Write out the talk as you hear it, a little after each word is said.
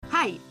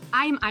Hi,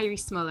 I'm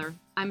Iris Muller.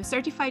 I'm a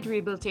certified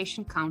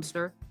rehabilitation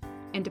counselor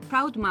and a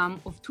proud mom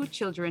of 2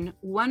 children,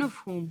 one of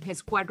whom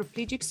has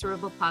quadriplegic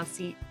cerebral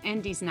palsy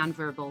and is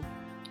nonverbal.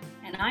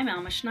 And I'm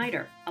Alma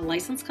Schneider, a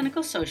licensed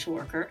clinical social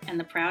worker and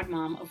the proud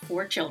mom of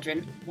 4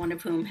 children, one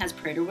of whom has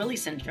Prader-Willi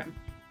syndrome.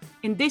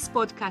 In this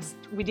podcast,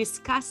 we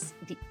discuss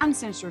the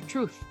uncensored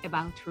truth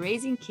about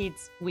raising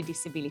kids with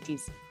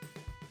disabilities.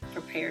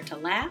 Prepare to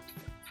laugh,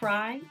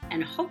 cry,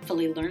 and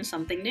hopefully learn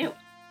something new.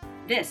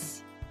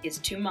 This is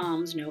 2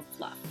 Moms, No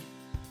Fluff.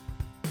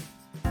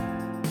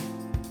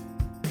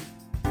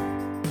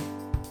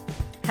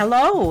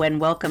 Hello and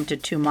welcome to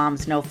 2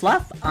 Moms, No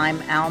Fluff.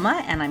 I'm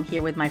Alma and I'm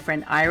here with my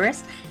friend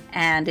Iris.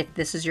 And if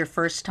this is your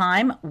first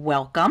time,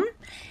 welcome.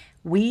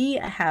 We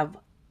have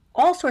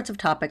all sorts of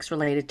topics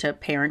related to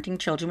parenting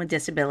children with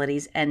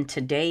disabilities, and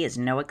today is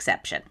no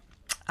exception.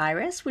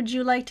 Iris, would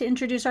you like to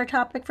introduce our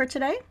topic for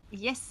today?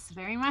 Yes,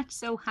 very much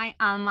so. Hi,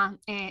 Alma.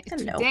 Hello.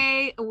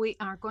 Today we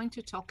are going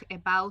to talk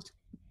about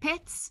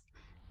pets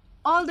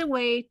all the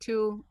way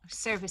to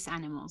service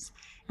animals.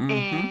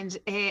 And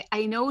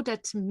I know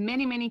that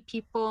many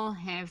people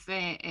have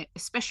a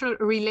special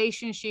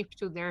relationship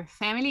to their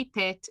family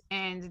pet,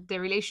 and the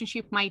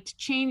relationship might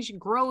change,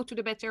 grow to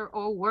the better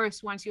or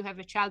worse once you have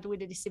a child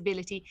with a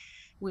disability.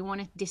 We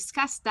want to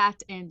discuss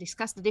that and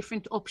discuss the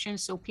different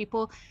options so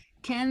people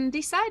can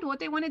decide what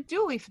they want to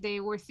do if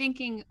they were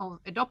thinking of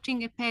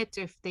adopting a pet,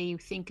 if they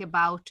think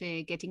about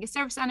getting a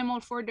service animal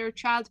for their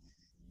child.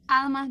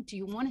 Alma, do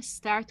you want to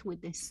start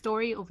with the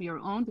story of your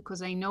own?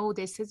 Because I know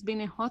this has been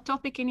a hot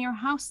topic in your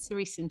house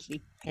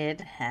recently. It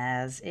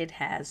has.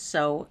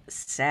 So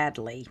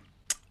sadly,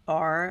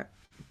 our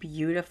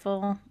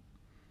beautiful,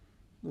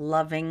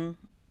 loving,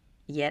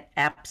 yet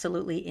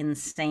absolutely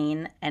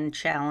insane and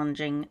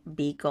challenging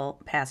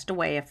beagle passed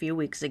away a few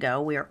weeks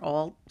ago. We are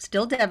all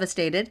still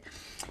devastated,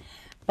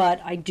 but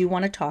I do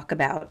want to talk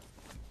about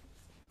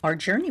our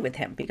journey with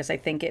him because I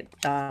think it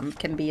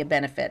can be a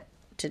benefit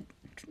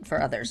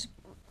for others.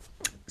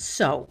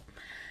 So,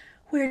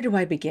 where do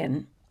I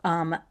begin?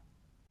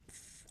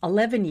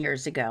 11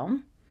 years ago,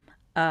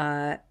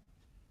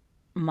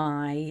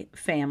 my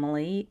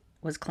family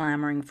was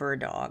clamoring for a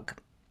dog.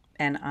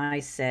 And I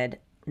said,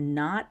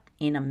 not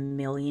in a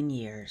million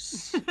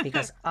years,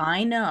 because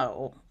I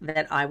know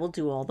that I will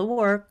do all the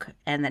work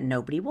and that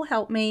nobody will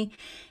help me.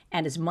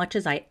 And as much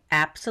as I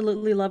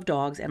absolutely love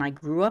dogs, and I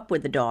grew up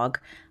with a dog,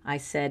 I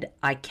said,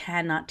 I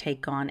cannot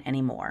take on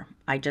anymore.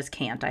 I just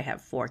can't. I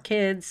have 4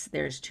 kids.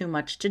 There's too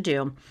much to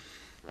do.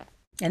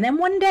 And then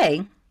one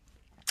day,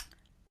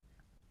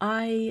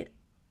 I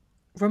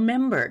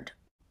remembered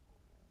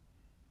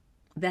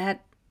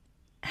that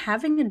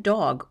having a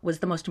dog was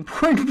the most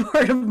important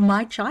part of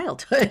my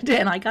childhood.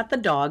 And I got the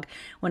dog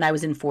when I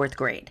was in 4th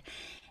grade.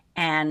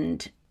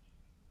 And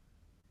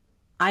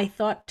I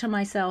thought to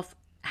myself,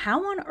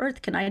 how on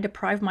earth can I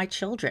deprive my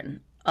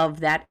children of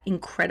that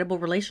incredible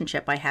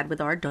relationship I had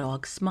with our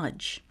dog,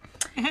 Smudge?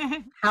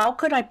 How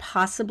could I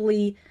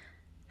possibly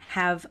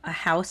have a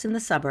house in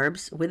the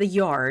suburbs with a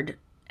yard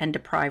and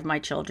deprive my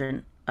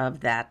children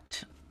of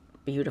that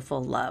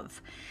beautiful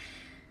love?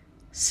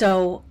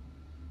 So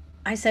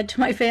I said to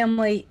my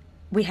family,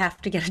 we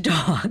have to get a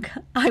dog.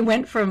 I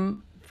went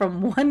from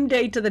one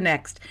day to the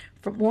next,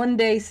 from one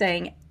day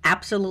saying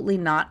absolutely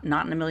not in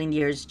a million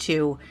years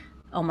to,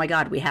 oh my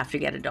God, we have to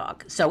get a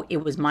dog. So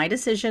it was my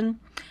decision.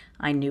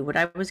 I knew what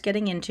I was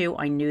getting into.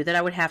 I knew that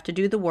I would have to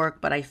do the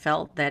work, but I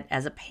felt that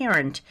as a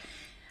parent,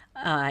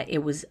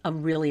 it was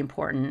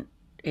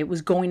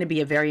going to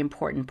be a very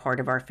important part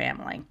of our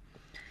family.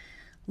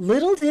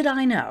 Little did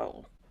I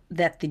know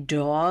that the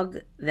dog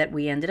that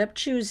we ended up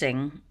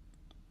choosing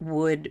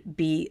would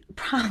be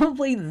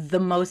probably the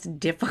most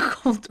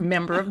difficult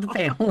member of the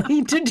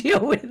family to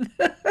deal with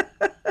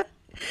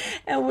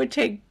and would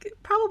take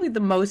probably the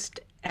most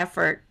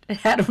effort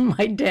out of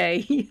my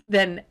day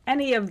than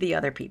any of the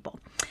other people.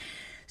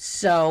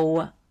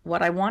 So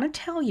what I want to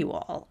tell you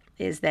all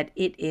is that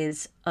it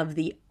is of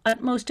the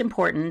utmost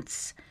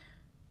importance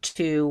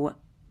to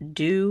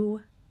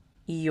do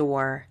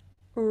your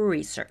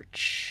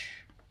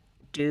research.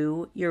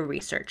 Do your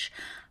research.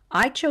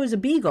 I chose a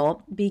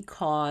beagle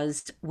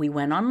because we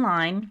went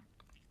online.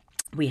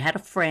 We had a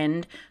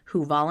friend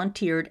who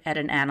volunteered at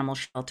an animal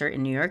shelter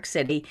in New York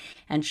City,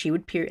 and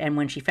and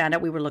when she found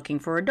out we were looking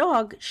for a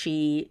dog,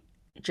 she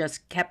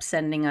just kept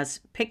sending us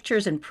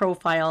pictures and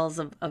profiles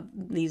of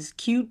these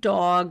cute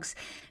dogs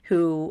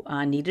who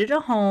needed a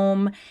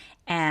home.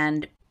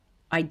 And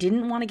I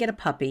didn't want to get a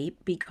puppy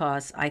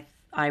because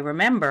I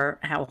remember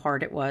how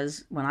hard it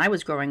was when I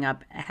was growing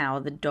up, how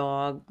the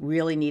dog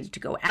really needed to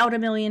go out a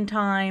million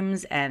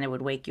times and it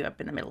would wake you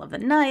up in the middle of the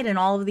night and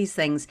all of these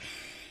things.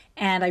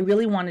 And I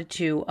really wanted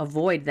to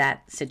avoid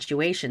that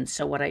situation.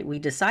 So what we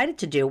decided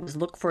to do was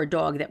look for a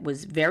dog that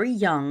was very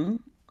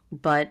young,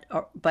 but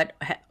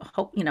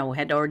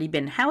had already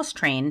been house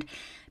trained,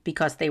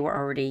 because they were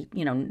already,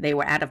 they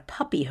were out of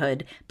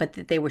puppyhood, but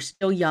that they were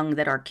still young,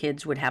 that our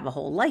kids would have a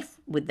whole life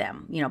with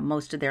them,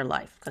 most of their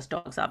life, because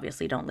dogs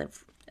obviously don't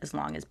live as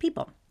long as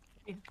people.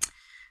 Yeah.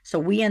 So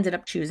we ended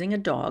up choosing a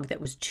dog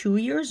that was 2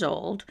 years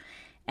old,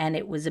 and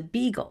it was a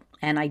beagle.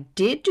 And I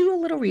did do a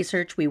little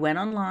research. We went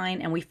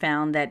online and we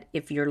found that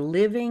if you're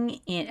living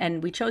in,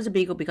 and we chose a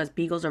beagle because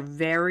beagles are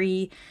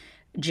very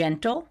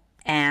gentle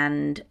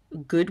and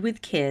good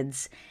with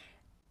kids,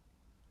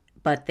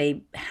 but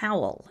they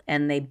howl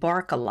and they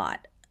bark a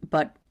lot.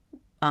 But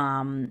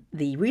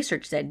the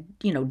research said,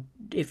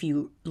 if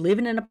you live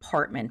in an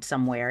apartment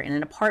somewhere, in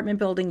an apartment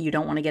building, you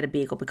don't want to get a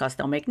beagle because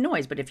they'll make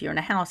noise. But if you're in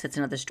a house, it's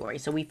another story.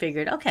 So we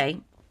figured,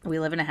 okay, we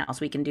live in a house,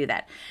 we can do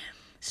that.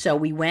 So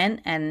we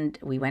went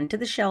to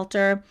the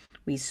shelter.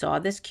 We saw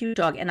this cute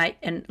dog,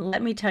 and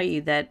let me tell you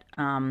that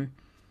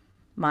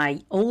my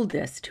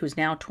oldest, who's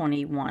now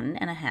 21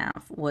 and a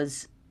half,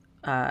 was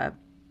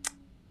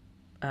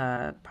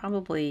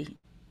probably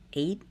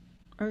 8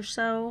 or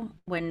so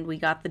when we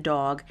got the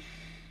dog,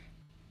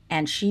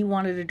 and she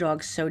wanted a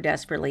dog so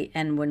desperately.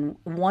 And when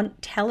one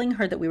telling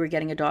her that we were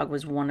getting a dog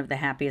was one of the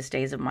happiest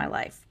days of my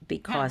life, Yeah.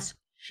 because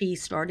she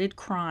started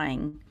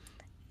crying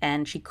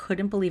and she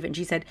couldn't believe it. And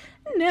she said,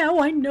 "Now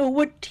I know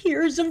what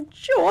tears of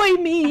joy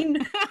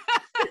mean."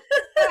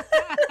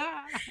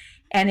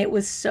 And it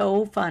was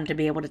so fun to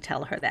be able to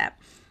tell her that.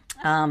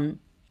 Um,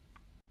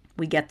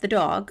 we get the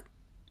dog,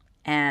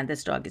 and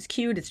this dog is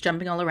cute. It's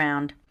jumping all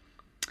around.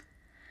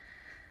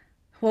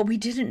 What we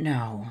didn't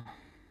know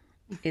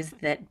is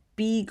that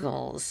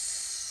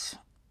beagles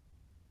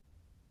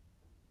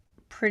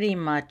pretty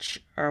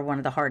much are one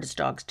of the hardest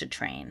dogs to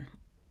train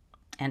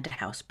and to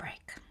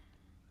housebreak.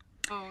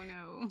 Oh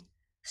no.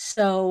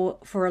 So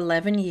for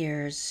 11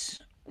 years,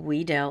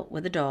 we dealt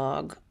with a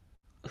dog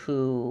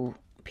who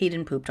peed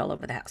and pooped all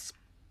over the house.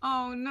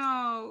 Oh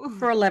no.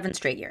 For 11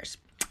 straight years.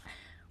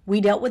 We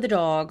dealt with a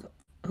dog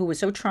who was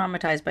so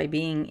traumatized by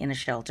being in a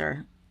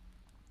shelter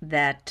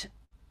that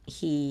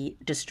he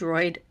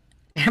destroyed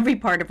every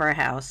part of our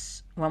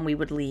house when we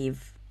would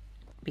leave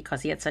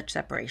because he had such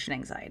separation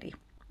anxiety.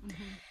 Mhm.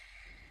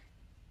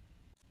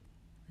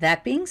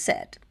 That being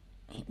said,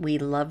 we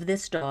love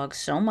this dog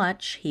so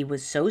much. He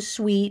was so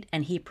sweet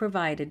and he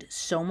provided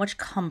so much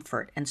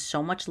comfort and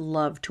so much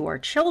love to our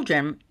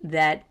children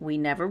that we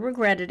never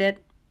regretted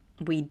it.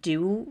 We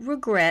do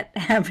regret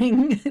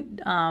having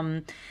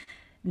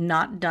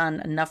not done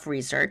enough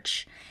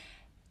research,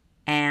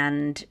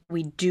 and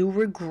we do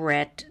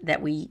regret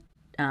that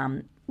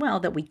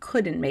that we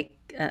couldn't make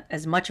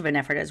as much of an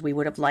effort as we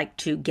would have liked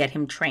to get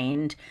him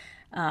trained,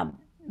 um,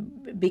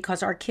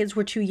 because our kids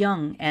were too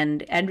young,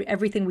 and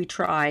everything we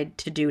tried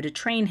to do to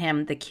train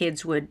him, the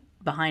kids would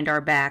behind our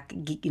back,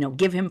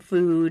 give him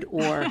food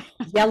or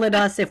yell at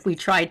us if we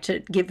tried to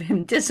give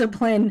him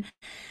discipline.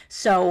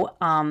 So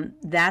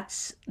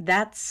that's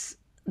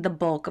the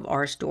bulk of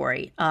our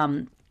story.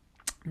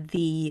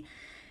 The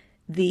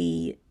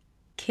the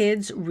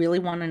kids really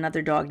want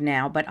another dog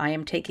now, but I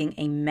am taking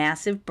a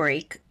massive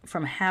break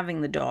from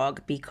having the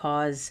dog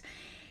because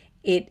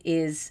it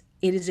is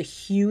a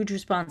huge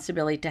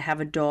responsibility to have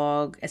a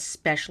dog,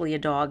 especially a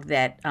dog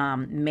that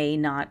may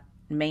not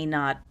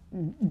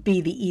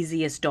be the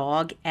easiest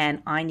dog,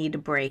 and I need a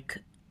break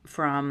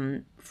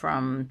from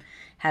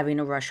having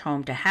to rush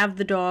home to have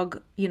the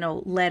dog,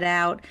 let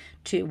out.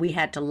 To We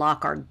had to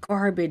lock our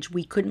garbage.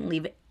 We couldn't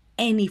leave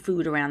any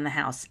food around the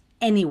house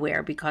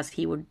anywhere because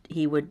he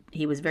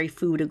was very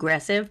food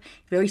aggressive,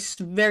 very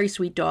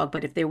sweet dog,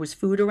 but if there was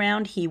food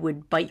around, he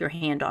would bite your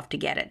hand off to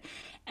get it.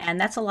 And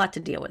that's a lot to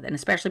deal with, and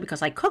especially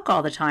because I cook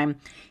all the time,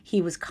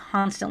 he was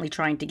constantly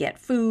trying to get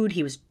food.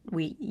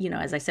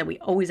 As I said, we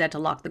always had to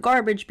lock the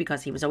garbage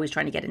because he was always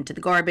trying to get into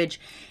the garbage,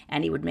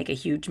 and he would make a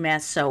huge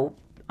mess. So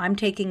I'm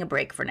taking a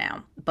break for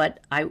now, but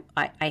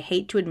I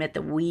hate to admit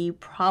that we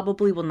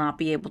probably will not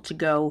be able to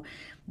go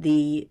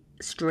the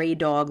stray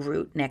dog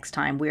route next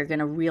time. We're going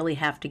to really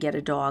have to get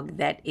a dog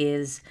that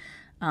is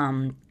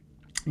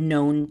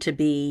known to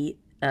be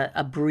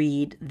a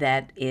breed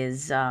that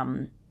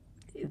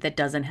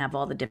doesn't have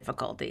all the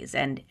difficulties.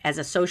 And as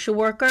a social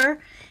worker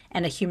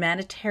and a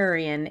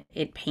humanitarian,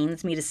 it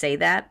pains me to say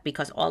that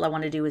because all I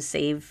want to do is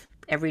save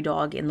every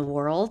dog in the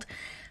world.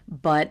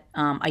 But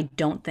I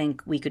don't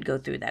think we could go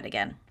through that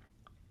again.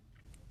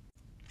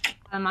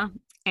 Alma,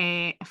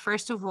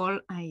 first of all,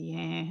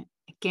 I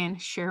again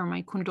share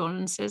my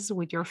condolences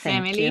with your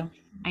Thank family. you.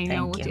 I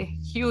know Thank what you. a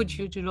huge,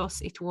 huge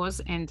loss it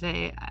was, and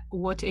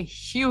what a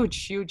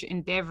huge, huge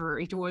endeavor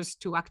it was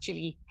to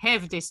actually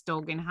have this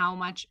dog and how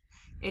much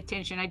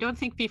attention. I don't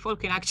think people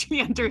can actually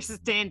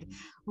understand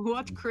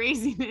what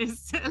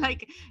craziness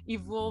like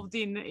evolved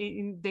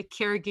in the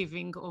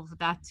caregiving of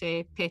that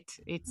pet.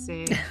 It's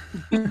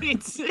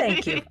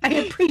Thank you. I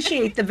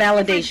appreciate the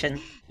different.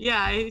 validation.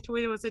 Yeah, it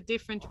was a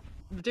different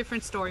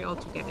story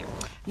altogether.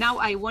 Now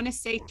I want to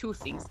say two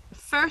things.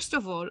 First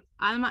of all,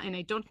 Alma, and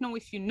I don't know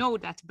if you know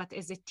that, but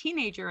as a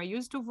teenager I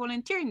used to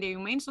volunteer in the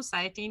Humane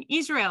Society in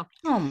Israel.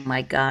 Oh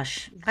my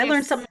gosh. I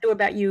learned Yes. something new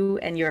about you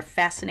and your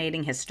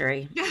fascinating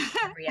history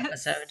every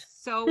episode.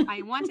 So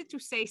I wanted to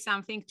say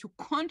something to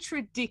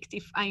contradict,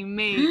 if I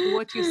may,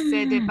 what you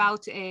said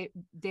about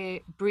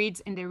the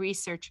breeds and the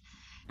research.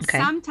 Okay.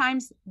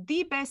 Sometimes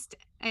the best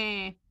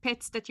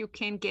pets that you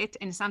can get,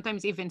 and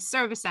sometimes even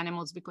service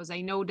animals, because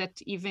I know that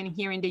even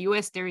here in the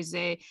US, there is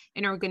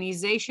an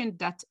organization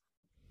that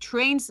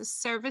trains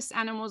service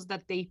animals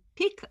that they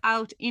pick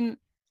out in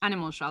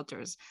animal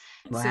shelters.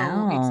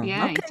 So it's, Wow.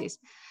 yeah, it Okay. is.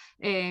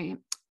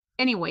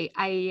 Anyway,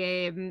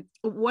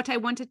 what I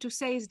wanted to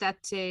say is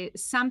that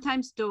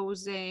sometimes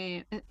those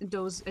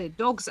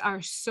dogs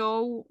are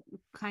so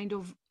kind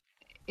of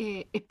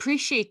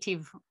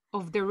appreciative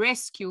of the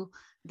rescue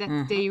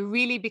that they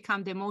really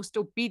become the most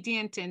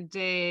obedient and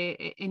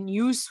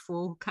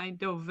useful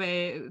kind of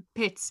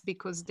pets,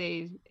 because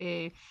they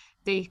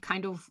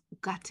kind of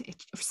got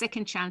a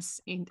second chance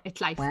at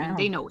life, and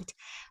they Wow. know it.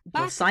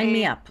 Well, But sign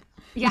me up.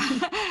 yeah,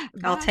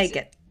 I'll but take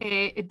it.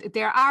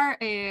 there are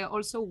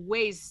also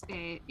ways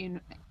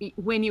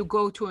when you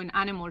go to an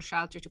animal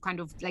shelter to kind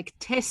of like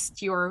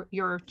test your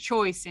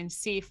choice and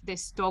see if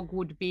this dog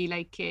would be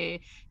like a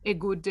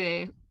good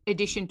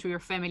addition to your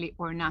family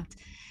or not.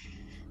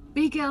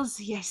 Beagles,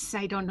 yes,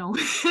 I don't know.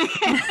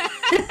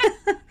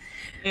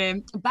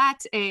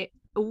 But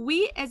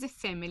we as a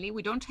family,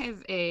 we don't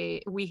have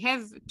we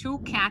have two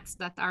cats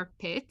that are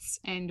pets,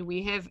 and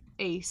we have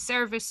a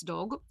service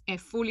dog, a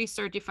fully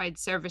certified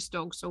service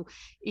dog. So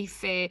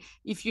if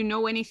you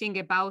know anything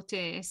about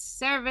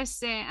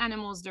service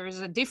animals,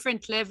 there's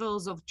different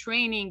levels of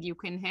training. You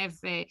can have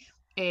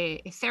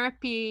a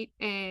therapy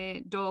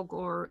dog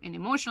or an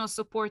emotional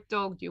support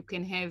dog. You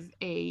can have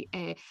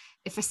a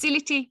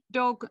facility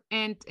dog,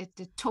 and at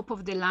the top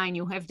of the line,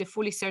 you have the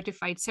fully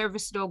certified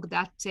service dog.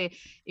 That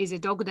is a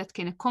dog that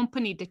can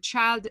accompany the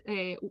child,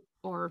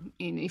 or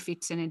if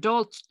it's an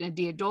adult,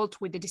 the adult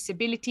with a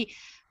disability,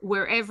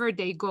 wherever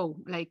they go,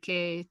 like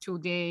to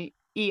the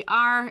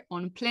ER,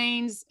 on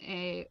planes,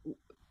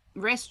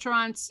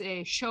 restaurants,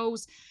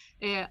 shows.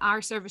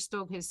 Our service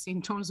dog has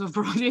seen tons of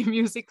Broadway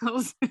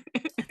musicals.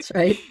 That's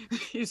right.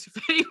 His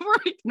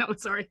favorite. No,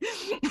 sorry.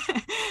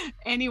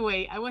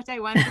 Anyway, what I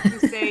wanted to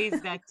say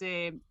is that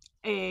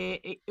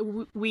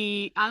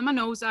Alma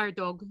knows our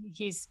dog.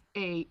 He's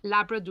a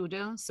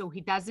Labradoodle, so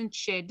he doesn't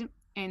shed.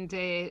 And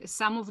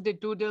some of the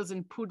doodles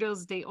and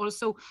poodles, they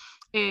also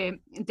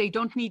they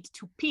don't need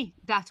to pee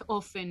that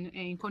often,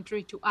 in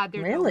contrary to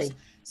other dogs. Really?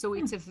 So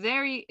it's a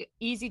very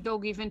easy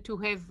dog even to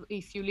have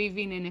if you live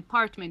in an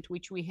apartment,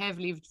 which we have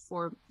lived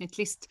for at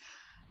least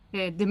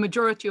the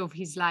majority of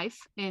his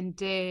life. And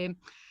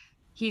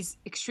he's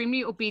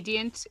extremely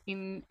obedient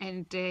and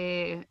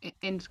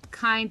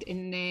kind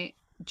and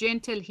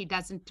gentle. He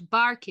doesn't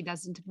bark, he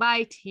doesn't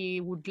bite.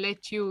 He would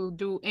let you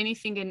do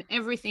anything and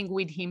everything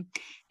with him.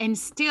 And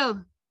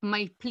still,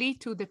 my plea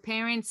to the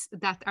parents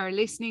that are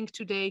listening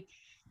today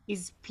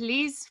is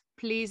please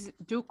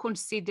do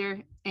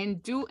consider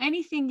and do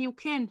anything you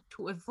can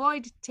to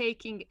avoid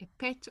taking a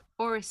pet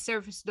or a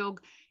service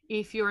dog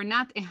if you're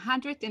not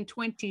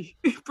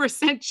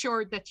 120%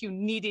 sure that you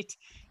need it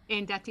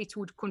and that it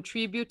would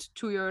contribute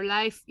to your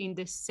life in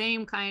the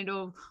same kind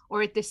of,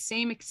 or at the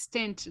same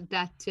extent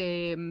that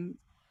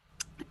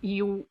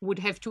you would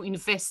have to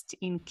invest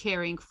in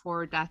caring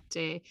for that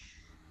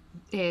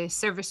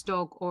service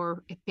dog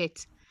or a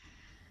pet.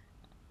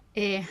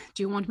 Do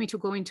you want me to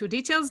go into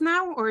details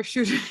now, or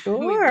should we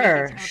bring it?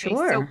 Sure, Okay,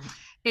 sure. so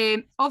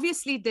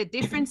obviously the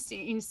difference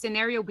in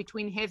scenario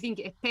between having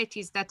a pet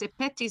is that a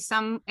pet is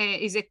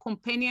a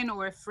companion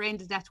or a friend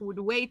that would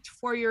wait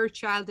for your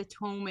child at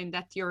home, and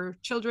that your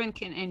children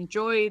can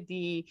enjoy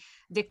the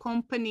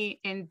company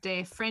and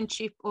the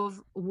friendship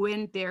of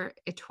when they're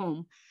at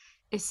home.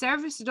 A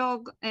service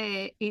dog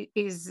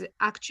is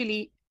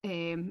actually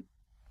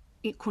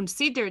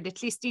considered,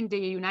 at least in the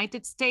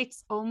United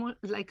States, almost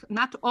like,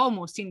 not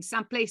almost, in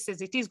some places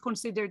it is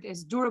considered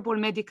as durable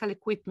medical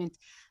equipment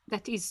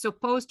that is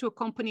supposed to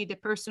accompany the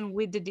person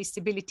with the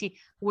disability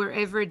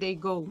wherever they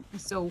go.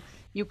 So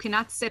you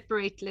cannot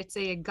separate, let's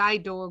say, a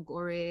guide dog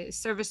or a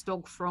service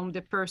dog from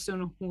the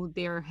person who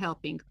they're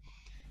helping.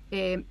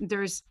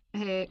 There's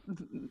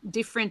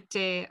different,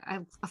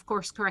 of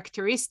course,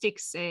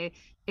 characteristics. A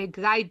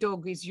guide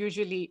dog is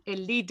usually a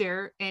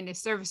leader, and a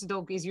service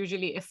dog is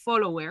usually a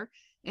follower.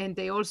 And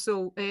they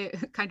also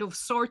kind of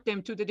sort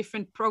them to the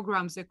different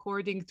programs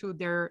according to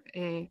their,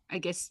 I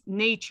guess,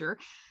 nature.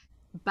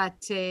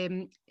 But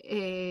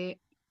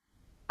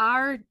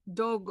our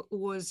dog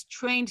was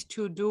trained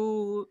to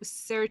do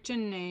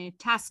certain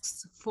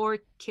tasks for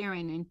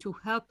Karen and to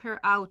help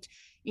her out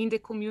in the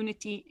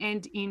community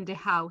and in the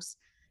house.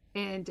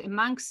 And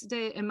among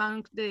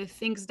the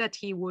things that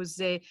he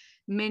was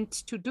meant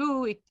to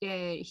do,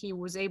 he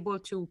was able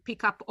to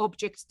pick up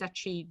objects that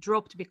she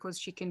dropped because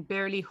she can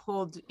barely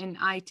hold an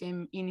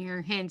item in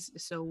her hands.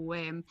 So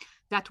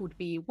that would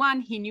be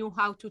one. He knew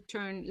how to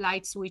turn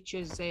light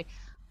switches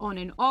on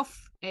and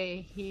off.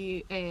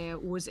 He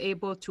was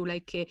able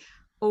to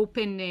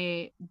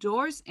open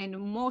doors, and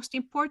most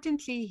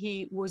importantly,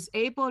 he was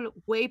able,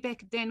 way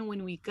back then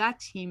when we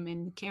got him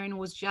and Karen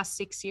was just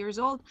 6 years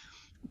old,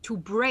 to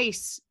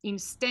brace in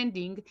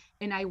standing,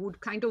 and I would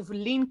kind of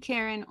lean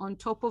Karen on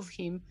top of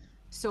him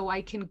so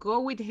I can go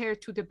with her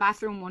to the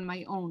bathroom on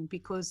my own,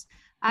 because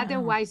Oh.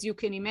 otherwise you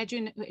can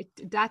imagine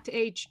at that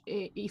age,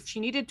 if she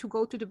needed to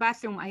go to the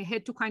bathroom, I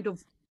had to kind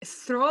of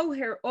throw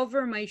her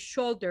over my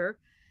shoulder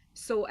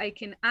so I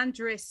can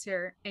undress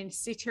her and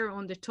sit her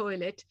on the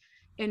toilet,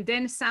 and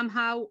then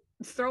somehow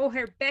throw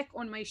her back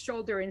on my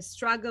shoulder and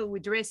struggle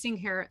with dressing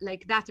her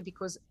like that,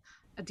 because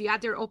the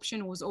other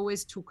option was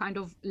always to kind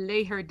of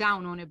lay her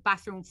down on a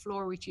bathroom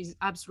floor, which is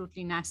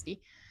absolutely nasty.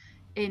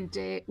 And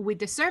with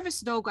the service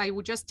dog, I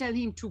would just tell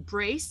him to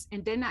brace,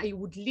 and then I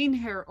would lean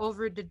her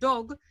over the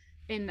dog,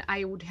 and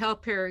I would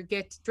help her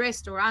get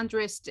dressed or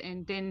undressed,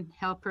 and then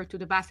help her to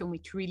the bathroom.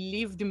 It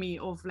relieved me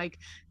of like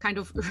kind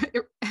of,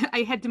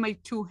 I had my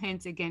two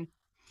hands again.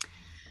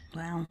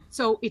 Wow.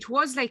 So it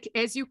was like,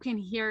 as you can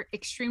hear,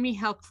 extremely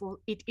helpful.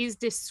 It is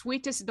the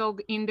sweetest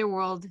dog in the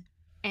world.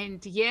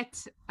 And yet,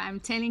 I'm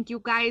telling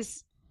you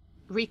guys,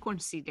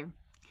 reconsider.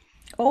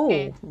 Oh,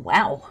 And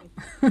wow.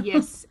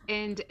 yes,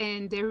 and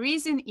the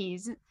reason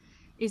is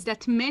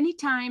that many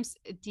times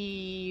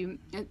the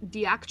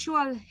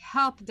actual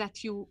help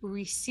that you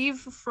receive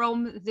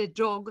from the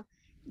dog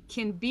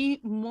can be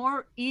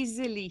more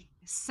easily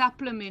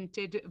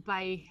supplemented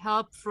by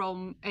help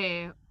from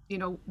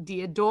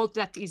the adult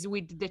that is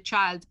with the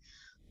child,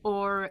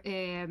 or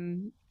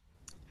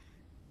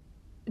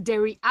the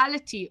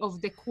reality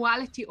of the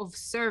quality of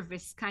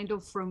service kind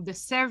of from the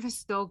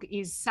service dog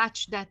is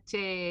such that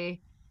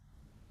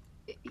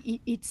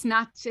it's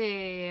not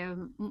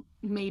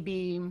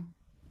maybe,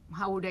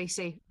 how would I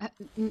say,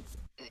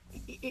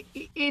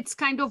 it's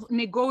kind of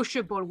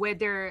negotiable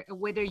whether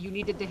you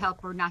needed the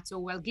help or not.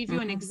 So I'll give you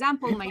an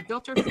example. My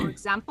daughter, for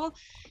example,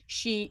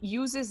 she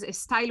uses a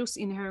stylus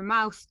in her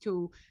mouth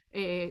to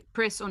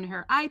press on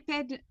her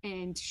iPad,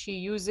 and she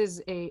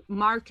uses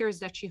markers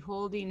that she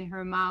holds in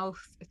her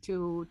mouth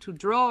to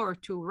draw or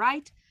to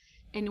write.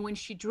 And when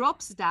she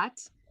drops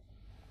that,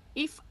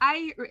 if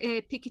I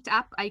pick it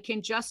up, I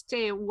can just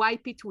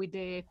wipe it with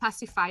a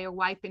pacifier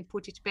wipe and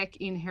put it back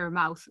in her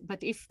mouth.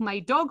 But if my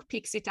dog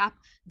picks it up,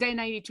 then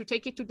I need to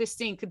take it to the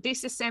sink,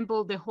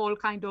 disassemble the whole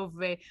kind of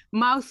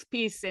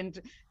mouthpiece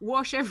and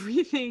wash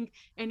everything.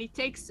 And it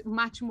takes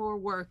much more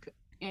work.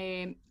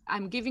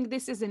 I'm giving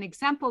this as an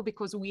example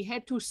because we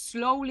had to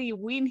slowly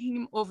wean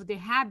him of the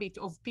habit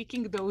of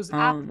picking those Oh,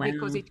 up,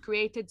 because wow. it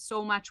created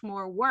so much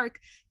more work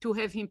to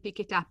have him pick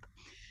it up.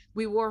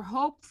 We were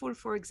hopeful,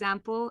 for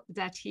example,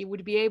 that he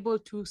would be able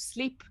to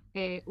sleep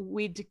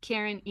with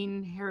Karen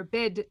in her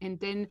bed, and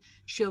then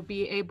she'll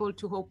be able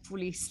to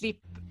hopefully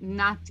sleep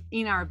not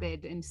in our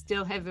bed and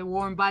still have a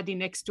warm body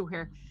next to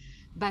her.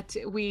 But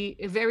we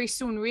very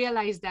soon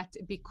realized that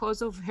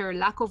because of her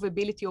lack of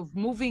ability of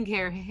moving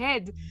her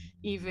head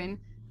even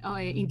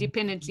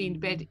independently in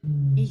bed,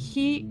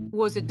 he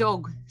was a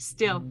dog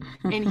still,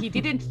 and he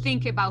didn't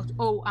think about,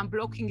 oh, I'm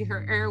blocking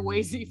her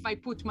airways if I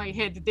put my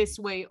head this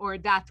way or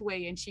that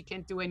way, and she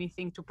can't do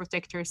anything to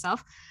protect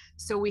herself.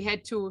 So we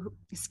had to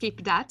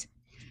skip that.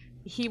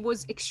 He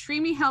was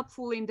extremely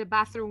helpful in the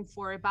bathroom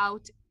for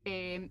about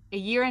a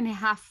year and a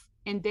half,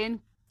 and then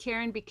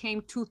Karen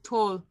became too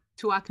tall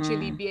to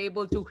actually be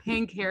able to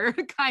hang her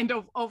kind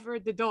of over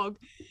the dog.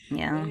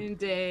 Yeah.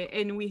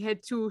 And we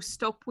had to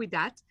stop with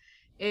that.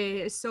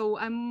 So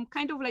I'm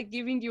kind of like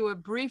giving you a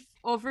brief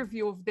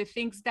overview of the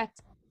things that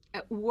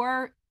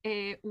were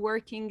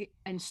working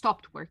and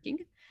stopped working.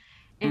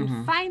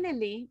 And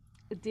finally,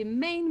 the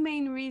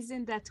main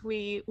reason that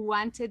we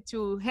wanted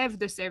to have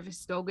the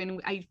service dog,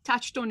 and I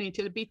touched on it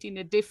a bit in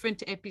a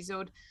different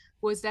episode,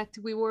 was that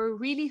we were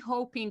really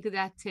hoping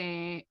that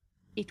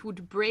it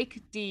would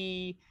break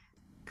the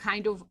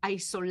kind of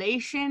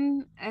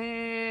isolation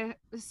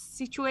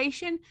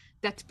situation,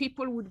 that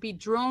people would be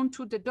drawn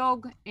to the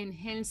dog, and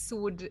hence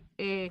would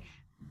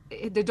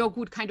the dog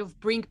would kind of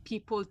bring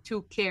people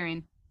to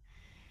Karen.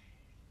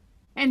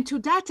 And to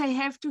that, I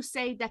have to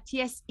say that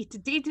yes,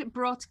 it did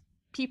brought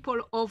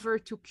people over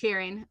to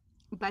Karen,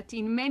 but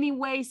in many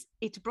ways,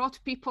 it brought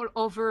people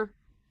over.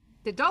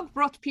 The dog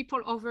brought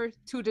people over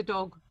to the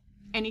dog,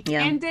 and it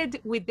ended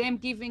with them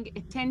giving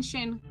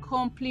attention,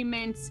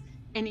 compliments,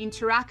 and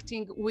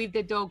interacting with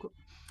the dog.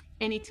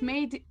 And it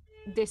made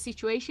the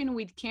situation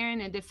with Karen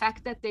and the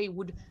fact that they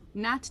would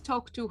not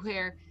talk to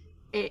her,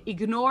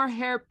 ignore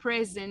her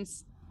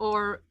presence,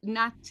 or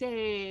not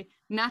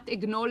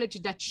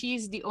acknowledge that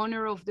she's the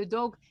owner of the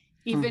dog,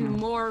 even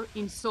more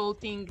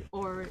insulting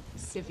or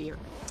severe.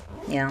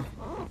 Yeah.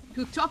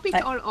 To top it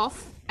all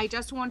off, I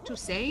just want to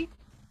say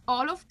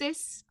all of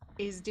this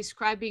is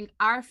describing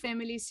our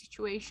family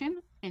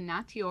situation and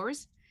not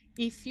yours.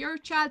 If your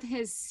child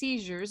has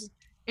seizures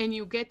and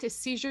you get a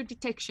seizure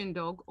detection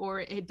dog,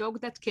 or a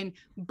dog that can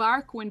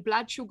bark when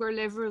blood sugar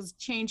levels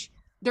change,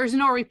 there's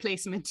no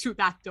replacement to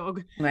that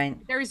dog. Right.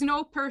 There is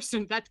no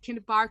person that can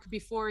bark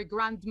before a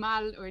grand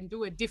mal or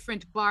do a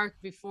different bark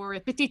before a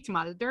petit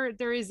mal.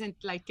 There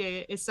isn't like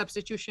a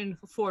substitution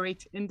for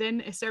it. And then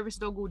a service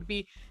dog would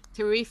be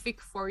terrific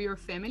for your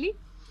family.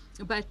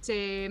 But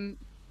I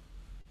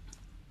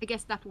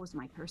guess that was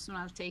my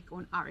personal take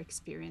on our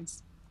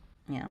experience.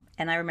 Yeah.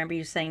 And I remember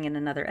you saying in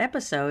another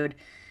episode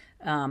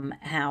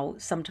how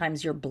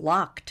sometimes you're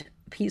blocked.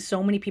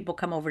 So many people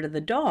come over to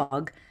the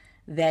dog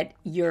that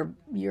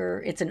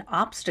it's an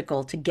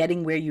obstacle to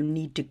getting where you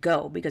need to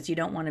go because you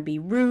don't want to be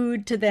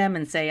rude to them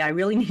and say I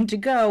really need to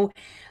go,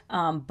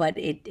 but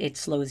it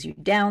slows you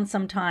down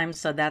sometimes.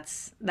 So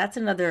that's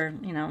another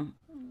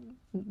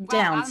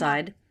Wow, Alma,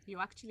 downside. you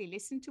actually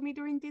listen to me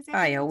during these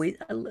I episodes? always,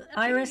 Okay.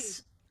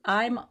 Iris,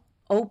 I'm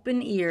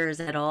open ears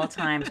at all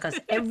times because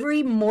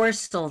every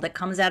morsel that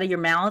comes out of your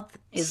mouth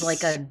is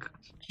like a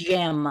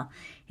gem.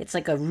 It's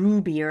like a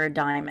ruby or a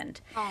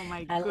diamond. Oh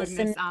my I goodness,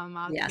 listen, Alma,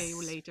 I'll pay you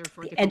yes, later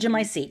for the the edge of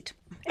my compliment. seat,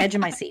 edge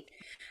of my seat.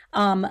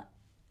 Um,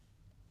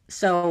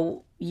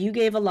 so you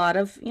gave a lot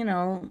of,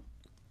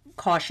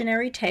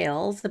 cautionary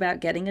tales about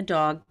getting a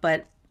dog,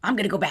 but I'm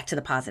going to go back to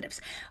the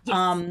positives.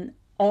 Yes.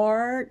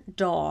 Our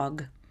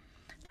dog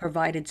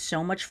provided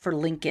so much for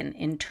Lincoln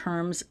in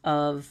terms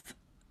of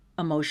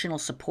emotional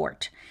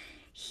support.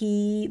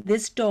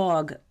 This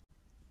dog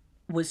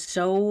was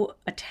so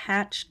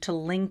attached to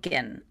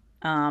Lincoln,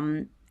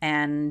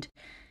 and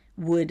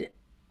would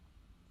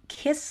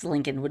kiss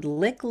Lincoln, would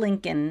lick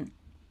Lincoln.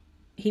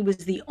 He was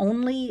the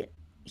only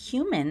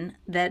human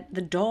that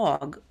the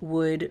dog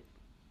would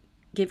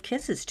give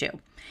kisses to.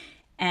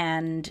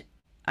 And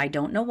I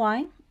don't know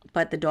why,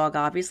 but the dog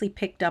obviously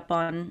picked up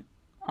on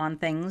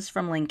things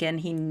from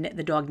Lincoln.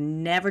 The dog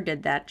never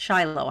did that.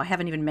 Shiloh, I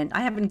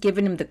haven't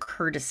given him the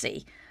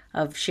courtesy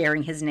of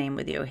sharing his name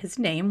with you. His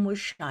name was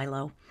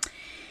Shiloh.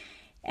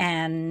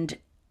 And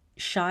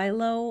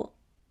Shiloh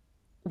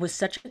was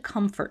such a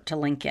comfort to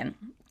Lincoln.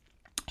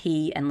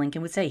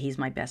 Lincoln would say he's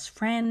my best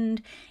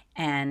friend,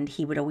 and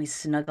he would always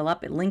snuggle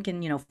up.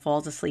 Lincoln,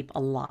 falls asleep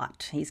a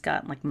lot. He's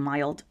got like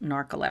mild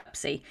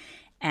narcolepsy,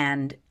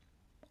 and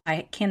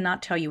I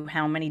cannot tell you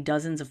how many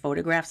dozens of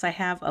photographs I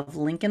have of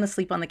Lincoln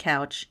asleep on the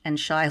couch and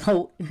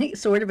Shiloh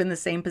sort of in the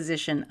same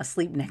position,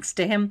 asleep next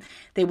to him.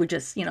 They would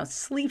just,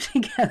 sleep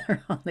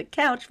together on the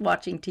couch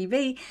watching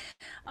TV.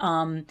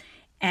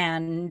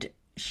 And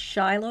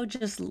Shiloh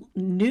just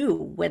knew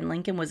when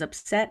Lincoln was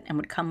upset and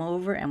would come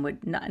over and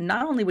would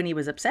not only when he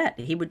was upset,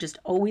 he would just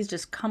always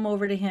just come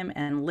over to him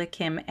and lick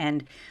him.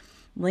 And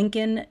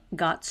Lincoln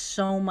got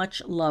so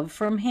much love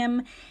from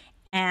him.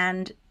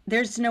 And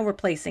there's no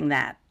replacing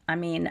that. I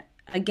mean,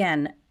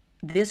 again,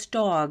 this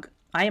dog,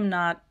 I am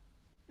not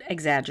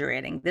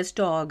exaggerating. This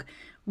dog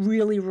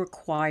really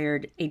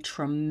required a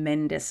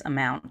tremendous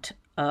amount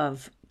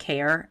of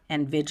care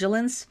and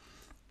vigilance,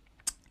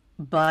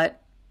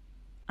 but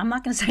I'm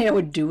not going to say I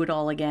would do it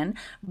all again,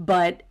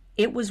 but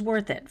it was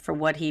worth it for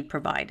what he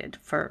provided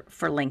for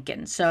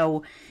Lincoln.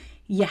 So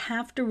you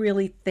have to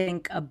really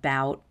think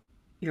about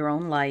your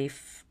own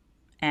life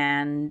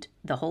and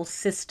the whole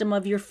system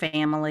of your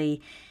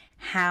family,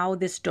 how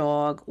this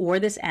dog or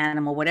this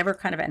animal, whatever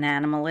kind of an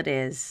animal it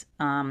is,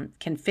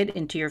 can fit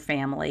into your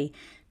family.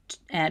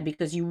 And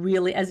because you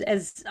really,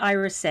 as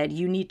Iris said,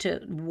 you need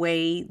to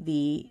weigh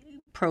the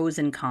pros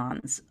and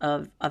cons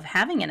of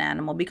having an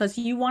animal because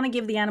you want to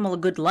give the animal a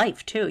good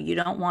life too. You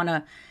don't want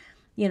to,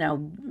 you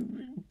know,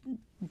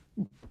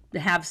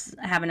 have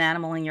an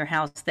animal in your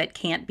house that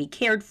can't be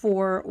cared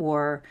for,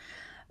 or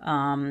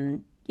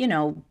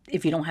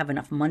if you don't have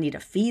enough money to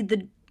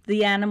feed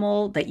the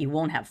animal, that you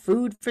won't have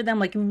food for them.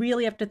 Like, you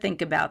really have to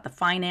think about the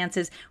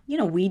finances.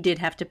 We did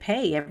have to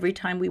pay every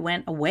time we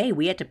went away.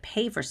 We had to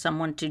pay for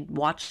someone to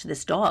watch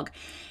this dog.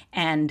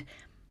 And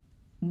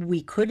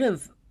we could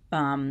have,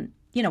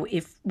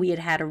 if we had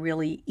had a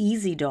really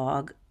easy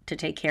dog to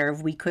take care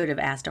of, we could have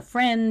asked a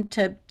friend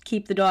to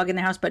keep the dog in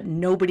the house, but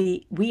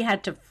nobody, we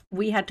had to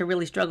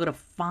really struggle to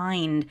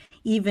find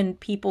even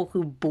people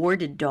who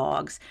boarded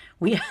dogs.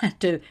 We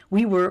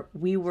were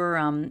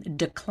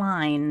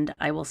declined,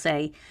 I will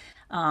say,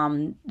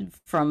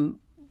 from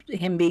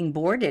him being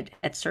boarded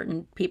at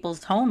certain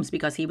people's homes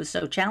because he was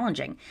so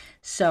challenging.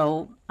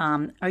 So,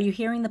 are you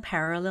hearing the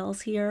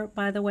parallels here,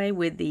 by the way,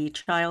 with the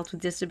child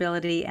with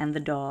disability and the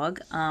dog?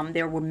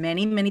 There were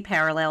many, many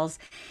parallels,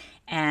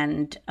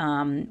 and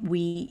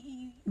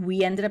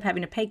we ended up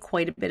having to pay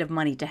quite a bit of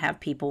money to have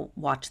people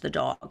watch the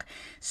dog.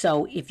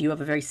 So if you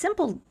have a very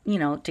simple,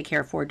 to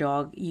care for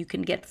dog, you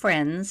can get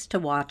friends to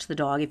watch the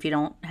dog if you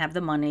don't have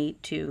the money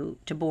to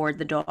board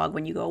the dog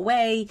when you go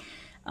away,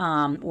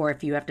 or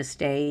if you have to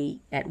stay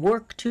at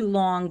work too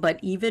long. But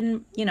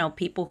even,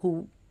 people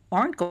who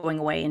aren't going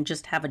away and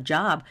just have a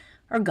job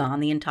are gone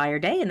the entire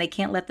day and they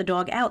can't let the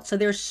dog out. So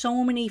there's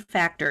so many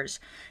factors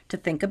to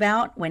think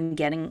about when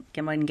getting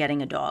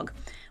a dog.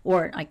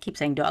 Or I keep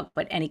saying dog,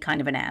 but any kind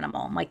of an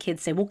animal. My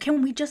kids say, "Well,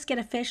 can we just get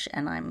a fish?"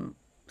 And I'm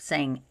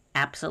saying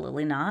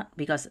absolutely not,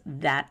 because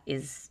that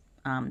is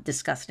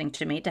disgusting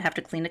to me to have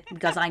to clean it,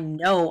 because I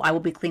know I will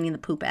be cleaning the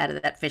poop out of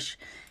that fish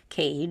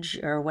cage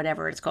or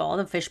whatever it's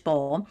called, a fish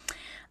bowl.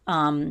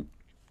 Um,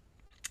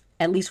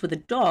 at least with a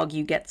dog,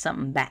 you get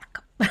something back.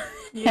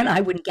 And Yeah.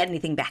 I wouldn't get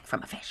anything back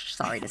from a fish.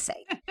 Sorry to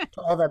say,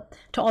 to all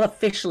the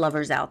fish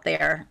lovers out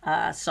there.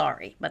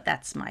 Sorry, but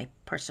that's my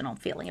personal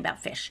feeling about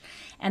fish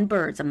and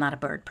birds. I'm not a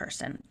bird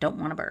person. Don't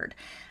want a bird.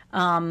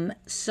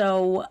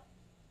 So,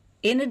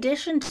 in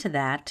addition to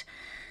that,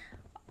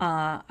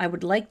 I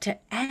would like to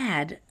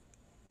add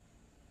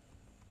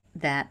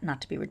that,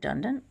 not to be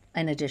redundant,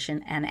 in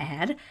addition, and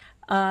add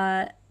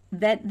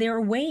that there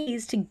are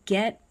ways to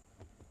get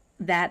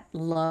that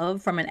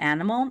love from an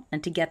animal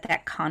and to get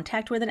that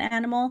contact with an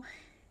animal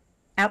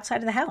outside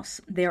of the house.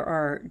 There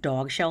are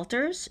dog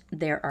shelters,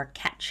 there are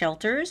cat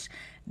shelters,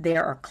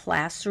 there are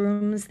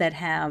classrooms that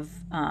have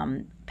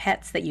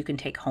pets that you can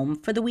take home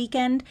for the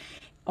weekend.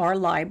 Our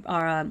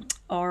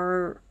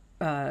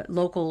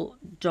local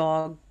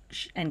dog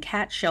and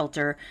cat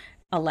shelter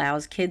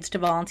allows kids to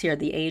volunteer.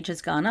 The age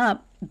has gone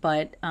up,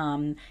 but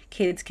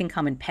kids can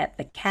come and pet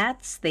the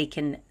cats. They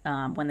can,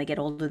 when they get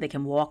older, they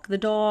can walk the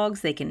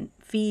dogs. They can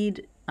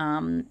feed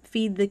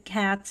the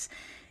cats,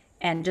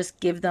 and just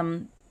give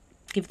them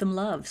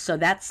love. So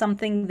that's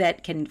something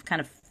that can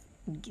kind of,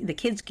 the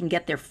kids can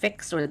get their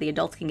fix, or the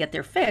adults can get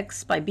their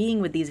fix by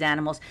being with these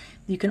animals.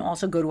 You can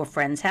also go to a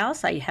friend's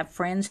house. I have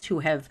friends who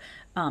have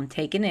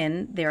taken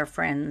in their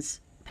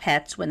friends'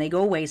 pets when they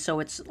go away. So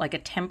it's like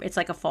it's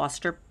like a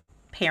foster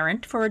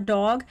parent for a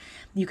dog.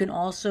 You can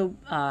also,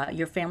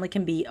 your family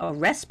can be a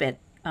respite.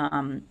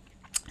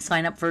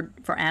 Sign up for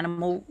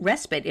animal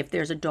respite. If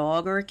there's a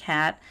dog or a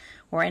cat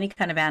or any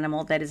kind of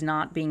animal that is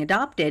not being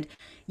adopted,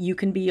 you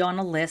can be on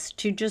a list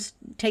to just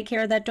take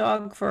care of that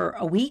dog for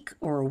a week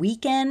or a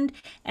weekend.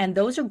 And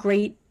those are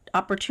great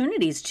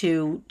opportunities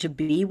to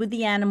be with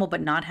the animal,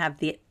 but not have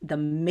the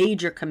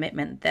major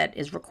commitment that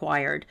is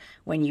required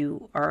when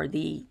you are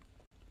the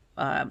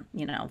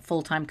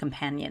full-time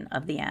companion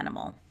of the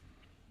animal.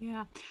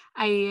 Yeah,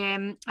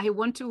 I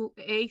want to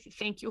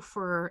thank you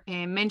for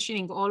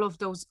mentioning all of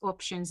those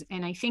options,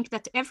 and I think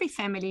that every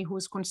family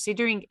who's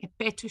considering a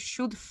pet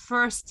should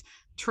first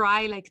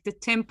try like the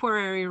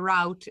temporary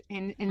route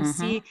and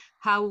see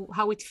how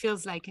it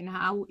feels like and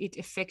how it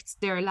affects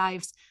their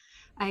lives.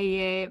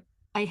 I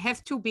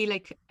have to be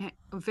like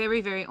very,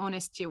 very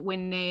honest here.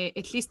 When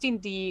at least in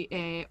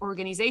the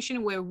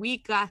organization where we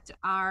got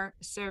our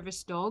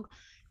service dog,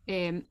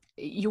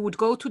 you would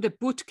go to the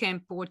boot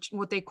camp,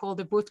 what they call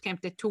the boot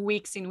camp, the 2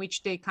 weeks in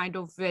which they kind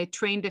of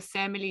train the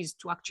families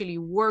to actually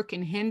work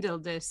and handle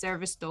the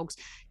service dogs.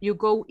 You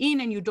go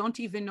in and you don't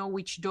even know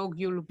which dog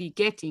you'll be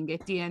getting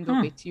at the end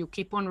of it. You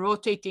keep on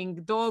rotating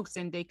dogs,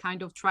 and they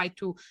kind of try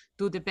to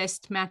do the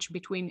best match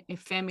between a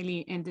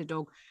family and the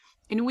dog.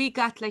 And we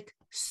got like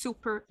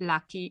super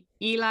lucky.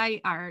 Eli,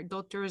 our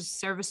daughter's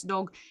service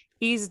dog,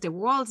 is the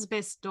world's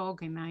best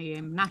dog, and I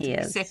am not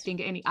accepting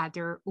any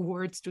other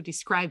words to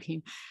describe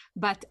him.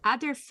 But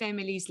other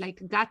families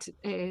like got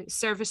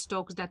service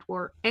dogs that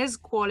were as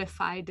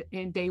qualified,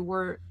 and they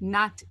were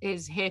not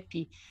as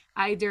happy.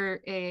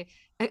 Either,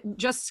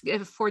 just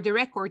for the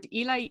record,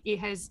 Eli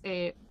has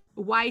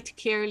white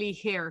curly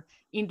hair.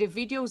 In the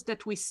videos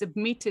that we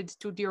submitted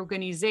to the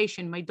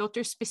organization, my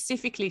daughter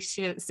specifically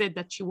said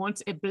that she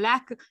wants a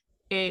black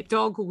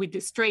dog with the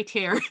straight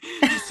hair.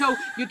 So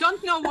you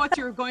don't know what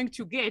you're going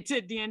to get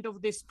at the end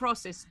of this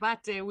process, but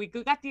we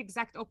got the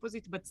exact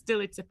opposite, but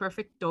still it's a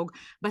perfect dog.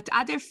 But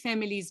other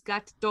families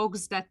got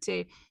dogs that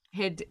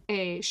had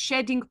a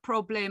shedding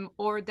problem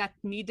or that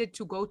needed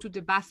to go to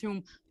the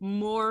bathroom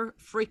more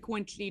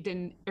frequently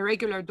than a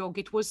regular dog.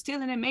 It was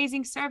still an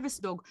amazing service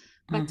dog,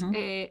 but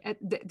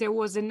there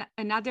was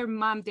another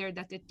mom there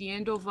that at the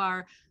end of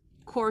our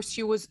course,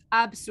 she was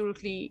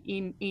absolutely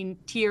in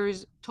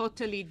tears,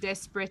 totally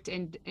desperate,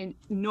 and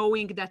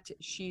knowing that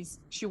she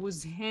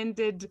was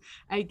handed,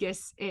 I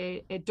guess,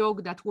 a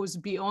dog that was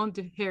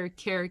beyond her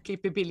care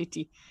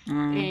capability.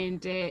 And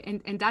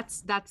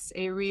that's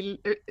a real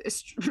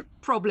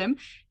problem,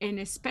 and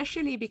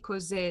especially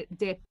because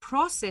the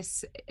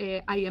process,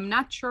 I am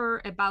not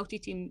sure about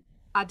it in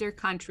other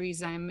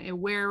countries. I'm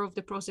aware of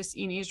the process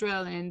in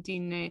Israel and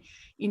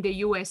in the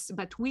US,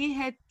 but we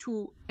had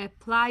to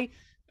apply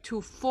to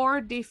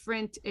 4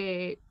 different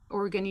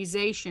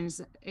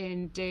organizations,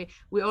 and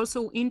we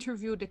also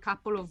interviewed a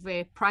couple of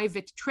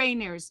private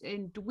trainers,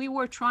 and we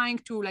were trying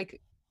to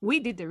we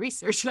did the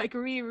research,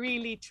 we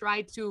really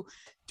tried to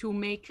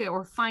make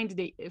or find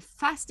the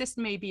fastest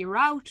maybe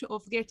route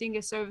of getting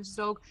a service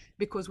dog,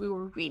 because we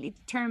were really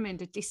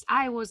determined, at least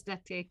I was,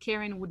 that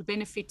Karen would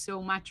benefit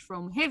so much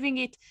from having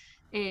it.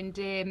 And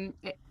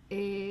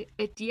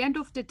at the end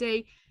of the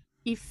day,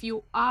 if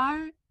you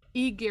are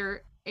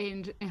eager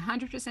and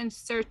 100%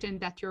 certain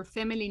that your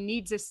family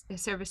needs a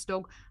service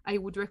dog, I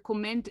would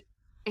recommend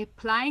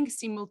applying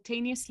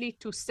simultaneously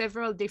to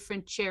several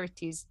different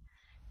charities,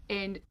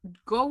 and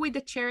go with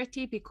the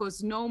charity,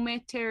 because no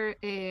matter,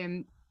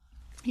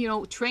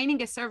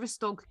 training a service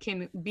dog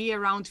can be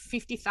around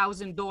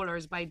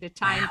 $50,000 by the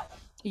time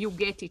you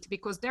get it,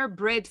 because they're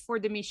bred for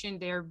the mission.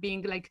 They're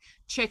being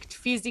checked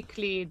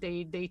physically.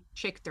 They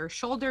check their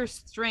shoulder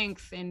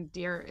strength and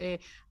their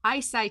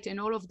eyesight and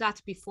all of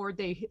that before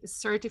they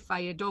certify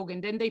a dog,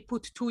 and then they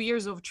put 2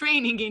 years of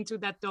training into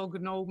that dog,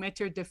 no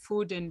matter the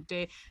food and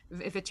the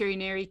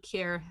veterinary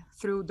care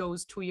through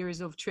those 2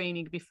 years of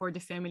training before the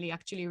family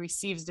actually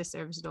receives the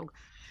service dog.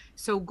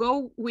 So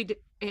go with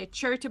a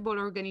charitable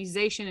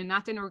organization and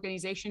not an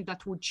organization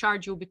that would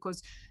charge you,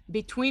 because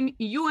between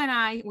you and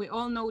I, we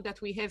all know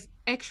that we have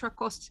extra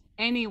costs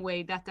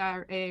anyway that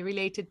are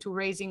related to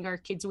raising our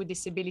kids with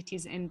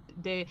disabilities. And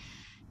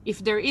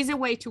if there is a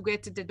way to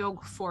get the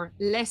dog for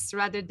less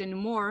rather than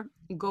more,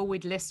 go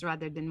with less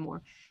rather than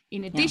more.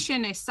 In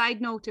addition, a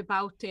side note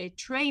about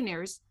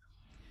trainers,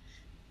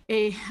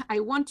 I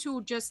want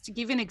to just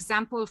give an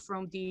example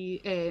from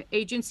the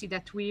agency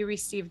that we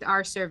received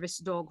our service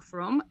dog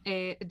from,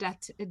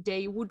 that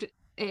they would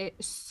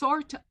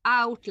sort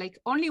out, like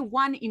only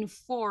 1 in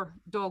 4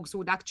 dogs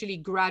would actually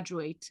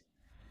graduate.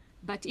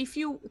 But if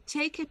you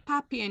take a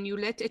puppy and you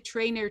let a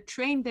trainer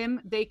train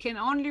them, they can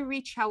only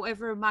reach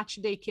however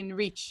much they can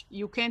reach.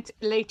 You can't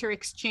later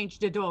exchange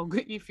the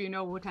dog, if you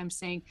know what I'm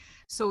saying.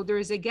 So there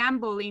is a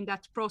gamble in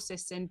that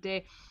process. And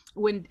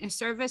when a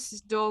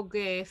service dog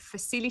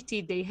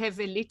facility, they have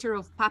a litter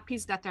of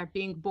puppies that are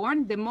being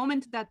born. The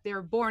moment that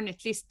they're born,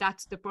 at least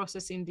that's the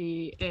process in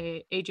the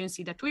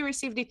agency that we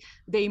received it,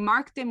 they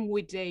mark them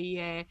with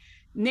a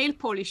nail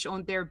polish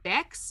on their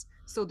backs.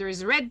 So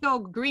there's red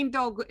dog, green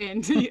dog,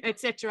 and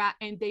etc.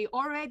 And they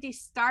already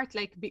start,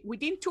 like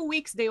within 2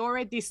 weeks, they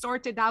already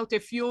sorted out a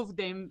few of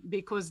them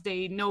because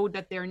they know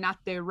that they're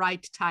not the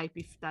right type,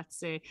 if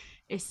that's a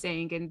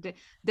saying. And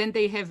then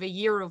they have a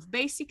year of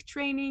basic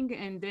training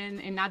and then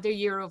another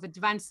year of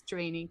advanced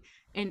training.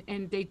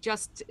 And they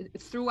just,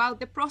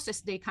 throughout the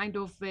process, they kind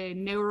of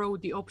narrow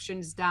the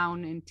options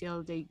down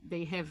until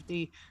they have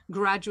the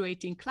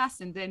graduating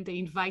class, and then they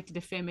invite the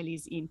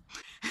families in.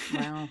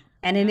 Wow.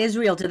 And in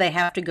Israel, do they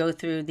have to go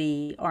through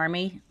the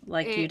army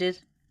like you did?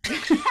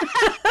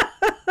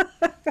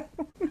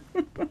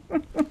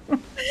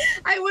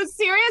 I was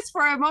serious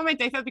for a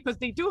moment. I thought, because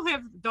they do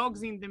have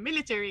dogs in the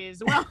military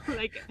as well.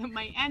 Like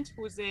my aunt,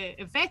 who's a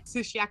vet,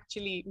 so she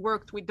actually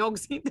worked with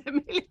dogs in the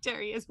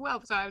military as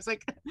well. So I was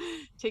like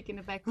taken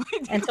aback.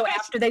 And so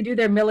after they do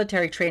their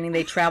military training,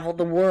 they travel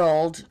the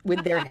world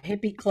with their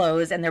hippie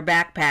clothes and their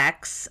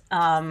backpacks.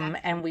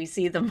 Exactly. And we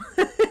see them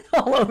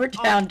all over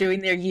town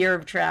doing their year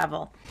of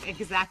travel.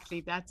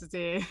 Exactly. That's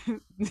the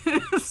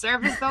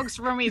service dogs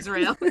from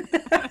Israel.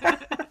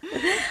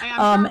 I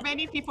am sure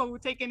many people will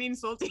take an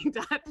insult in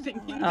that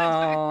thinking.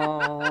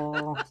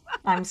 Oh,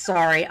 I'm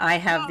sorry. I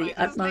have the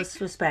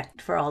utmost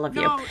respect for all of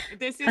you.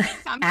 This is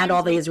and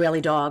all the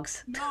Israeli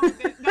dogs. No,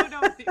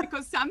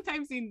 because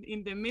sometimes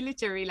in the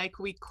military, like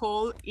we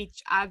call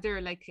each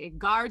other like a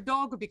guard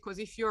dog, because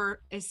if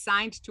you're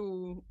assigned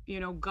to,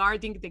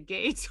 guarding the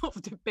gates of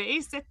the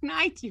base at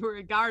night, you're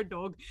a guard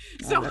dog.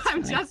 So I'm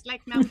funny. Just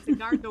like, now it's a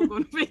guard dog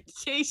on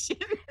vacation.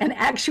 An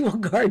actual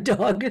guard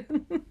dog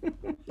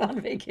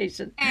on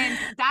vacation. And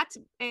that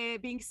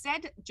being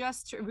said,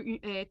 just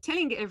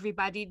telling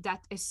everybody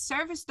that a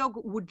service dog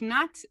would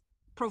not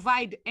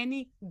provide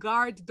any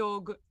guard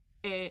dog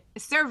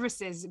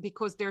services,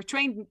 because they're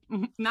trained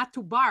not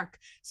to bark.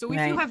 So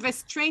if you have a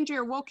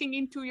stranger walking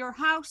into your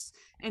house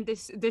and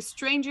the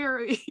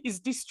stranger is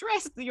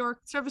distressed, your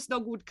service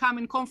dog would come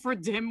and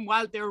comfort them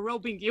while they're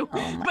robbing you.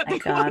 But they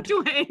won't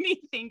do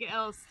anything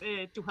else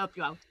to help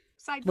you out.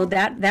 Well,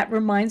 that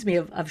reminds me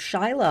of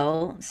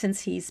Shiloh.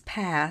 Since he's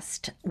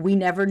passed, we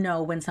never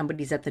know when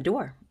somebody's at the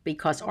door,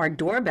 because our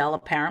doorbell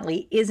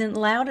apparently isn't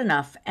loud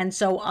enough. And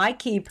so I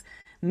keep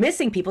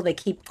missing people. They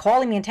keep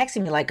calling me and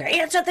texting me like,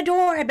 answer the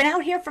door. I've been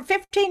out here for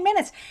 15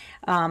 minutes.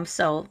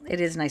 So it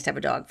is nice to have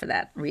a dog for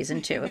that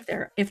reason too,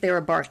 if they're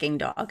a barking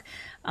dog.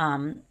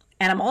 And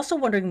I'm also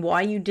wondering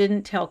why you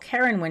didn't tell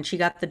Karen when she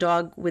got the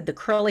dog with the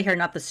curly hair,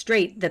 not the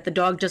straight, that the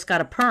dog just got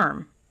a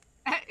perm.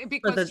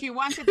 Because she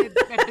wanted a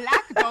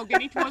black dog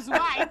and it was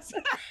white.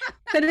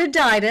 Could have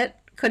dyed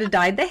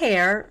the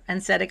hair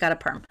and said it got a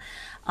perm.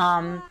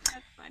 That's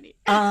funny.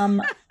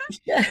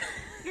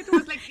 It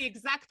was like the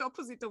exact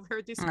opposite of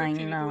her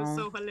description. It was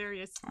so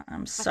hilarious.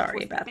 I'm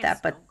sorry about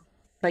that,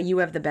 but you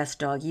have the best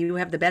dog. You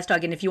have the best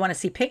dog. And if you want to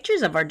see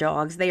pictures of our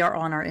dogs, they are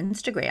on our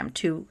Instagram,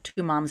 two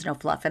Moms No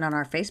Fluff, and on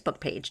our Facebook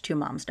page, Two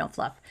Moms No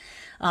Fluff.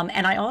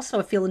 And I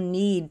also feel a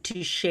need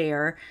to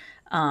share,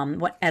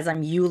 as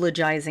I'm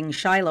eulogizing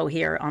Shiloh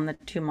here on the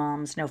Two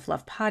Moms No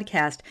Fluff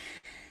podcast,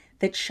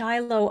 that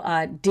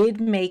Shiloh did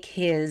make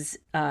his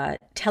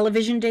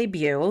television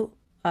debut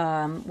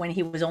when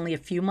he was only a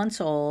few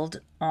months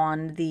old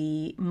on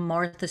the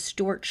Martha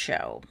Stewart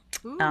show.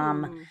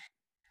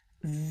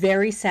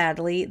 Very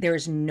sadly,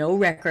 there's no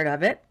record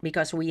of it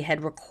because we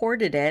had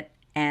recorded it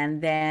and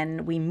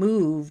then we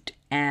moved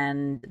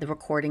and the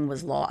recording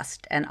was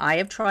lost. And I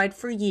have tried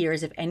for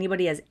years, if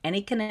anybody has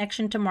any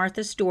connection to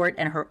Martha Stewart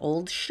and her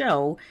old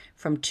show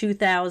from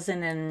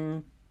 2000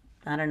 and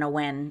I don't know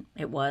when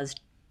it was,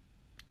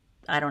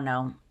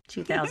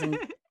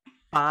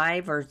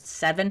 2005 or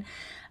 7.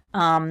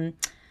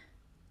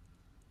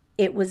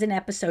 It was an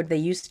episode. They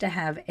used to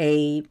have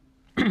a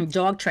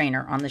dog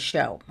trainer on the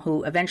show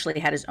who eventually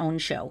had his own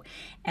show.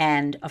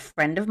 And a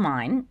friend of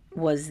mine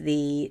was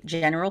the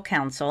general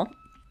counsel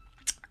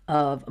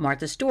of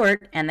Martha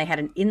Stewart, and they had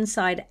an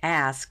inside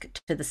ask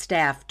to the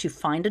staff to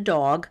find a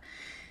dog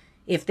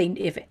If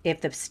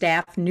the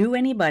staff knew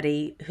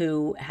anybody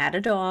who had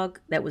a dog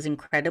that was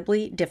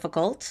incredibly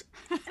difficult,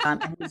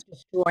 and was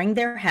destroying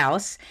their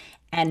house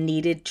and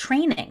needed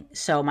training.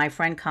 So my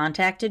friend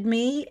contacted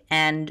me,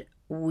 and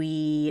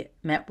we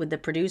met with the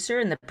producer,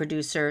 and the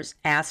producers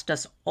asked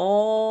us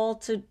all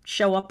to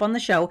show up on the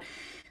show.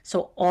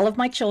 So all of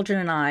my children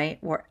and I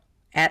were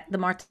at the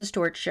Martha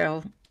Stewart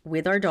show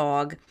with our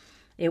dog.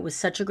 It was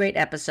such a great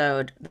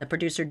episode. The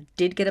producer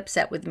did get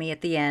upset with me at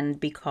the end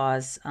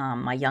because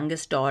my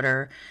youngest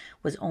daughter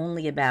was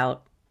only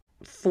about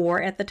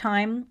 4 at the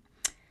time,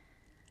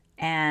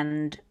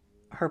 and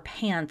her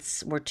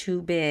pants were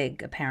too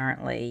big,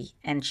 apparently,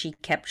 and she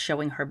kept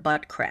showing her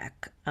butt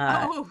crack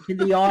Oh. to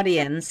the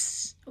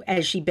audience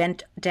as she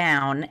bent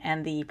down.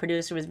 And the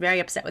producer was very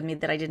upset with me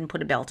that I didn't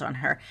put a belt on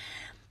her.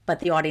 But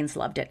the audience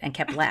loved it and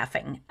kept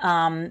laughing.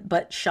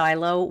 But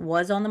Shiloh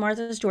was on the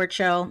Martha Stewart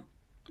show,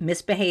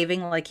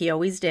 misbehaving like he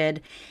always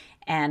did.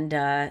 And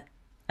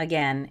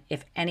again,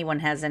 if anyone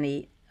has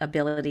any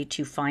ability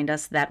to find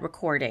us that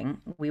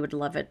recording, we would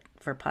love it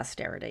for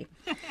posterity.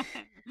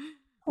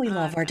 We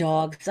love our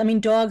dogs. I mean,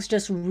 dogs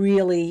just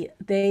really,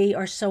 they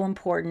are so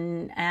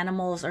important.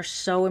 Animals are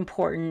so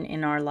important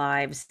in our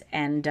lives.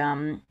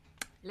 And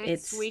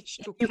Let's switch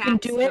if to you can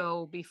cats do it.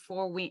 though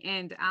before we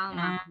end.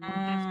 Alma, we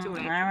have to All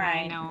it. I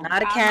right. know.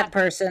 Not a Alma, cat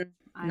person.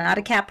 I Not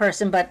a know. cat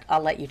person, but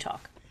I'll let you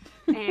talk.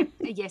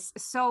 Yes,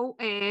 so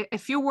a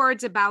few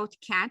words about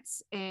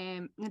cats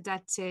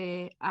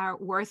that are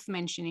worth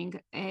mentioning.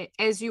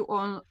 As you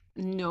all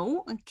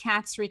know,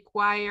 cats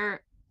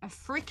require a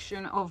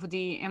friction of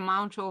the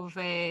amount of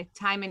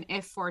time and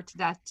effort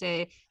that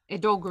a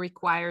dog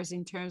requires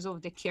in terms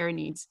of the care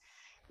needs.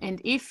 And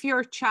if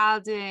your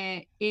child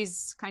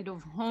is kind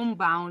of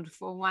homebound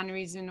for one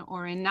reason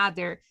or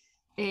another,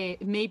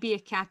 maybe a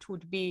cat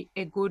would be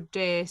a good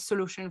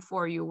solution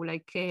for you.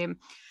 Like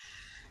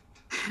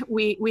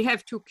we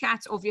have 2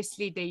 cats.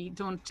 Obviously, they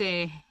don't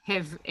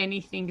have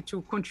anything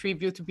to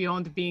contribute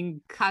beyond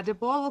being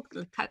cuddable.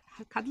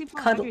 Cuddleable?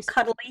 How do you say?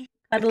 Cuddly,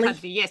 Cuddly,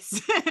 cuddly.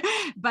 yes.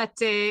 But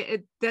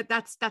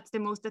that's the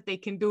most that they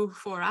can do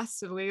for us.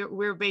 So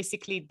we're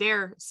basically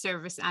their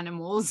service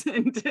animals,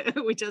 and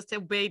we just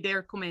obey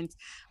their commands.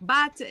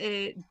 But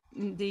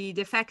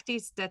the fact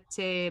is that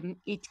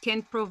it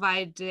can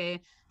provide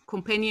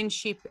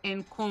companionship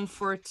and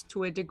comfort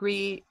to a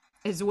degree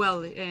as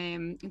well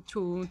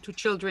to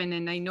children.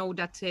 And I know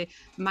that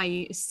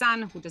my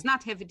son, who does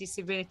not have a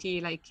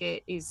disability,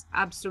 is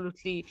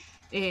absolutely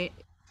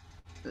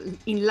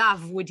in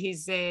love with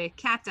his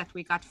cat that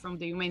we got from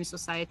the Humane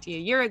Society a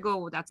year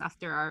ago. That's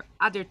after our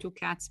other 2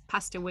 cats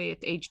passed away at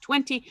age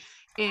 20.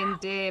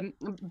 And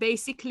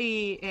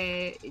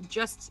basically,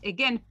 just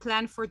again,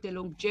 plan for the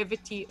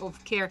longevity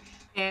of care.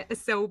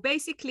 So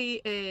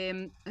basically,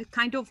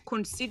 kind of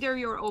consider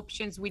your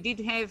options. We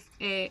did have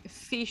a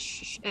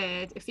fish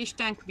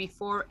tank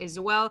before as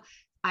well.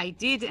 I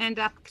did end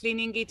up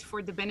cleaning it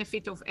for the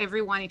benefit of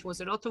everyone. It was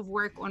a lot of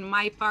work on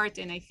my part,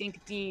 and I think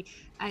the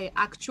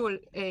actual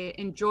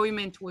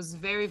enjoyment was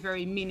very,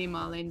 very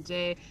minimal. And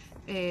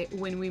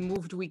when we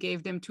moved, we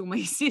gave them to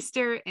my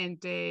sister, and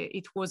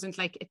it wasn't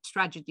like a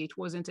tragedy. It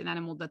wasn't an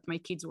animal that my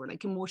kids were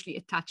like emotionally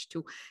attached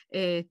to.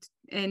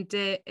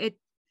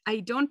 I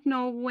don't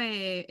know,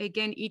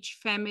 again, each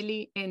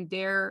family and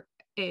their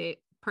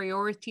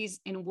priorities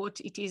and what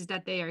it is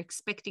that they are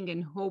expecting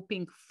and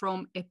hoping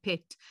from a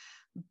pet.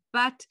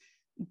 But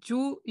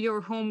do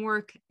your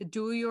homework,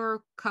 do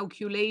your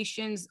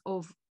calculations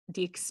of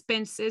the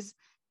expenses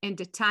and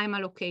the time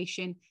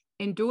allocation,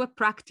 and do a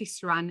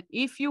practice run.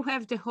 If you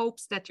have the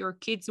hopes that your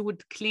kids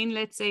would clean,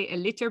 let's say, a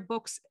litter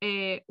box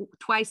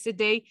twice a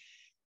day,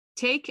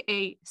 take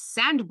a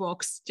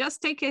sandbox,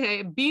 just take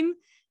a bin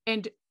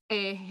and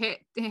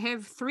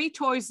have 3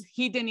 toys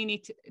hidden in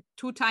it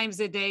 2 times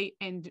a day,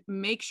 and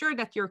make sure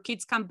that your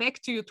kids come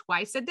back to you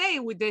twice a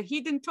day with the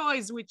hidden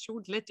toys, which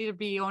would later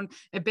be on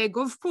a bag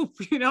of poop,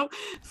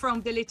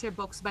 from the litter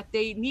box. But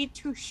they need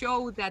to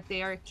show that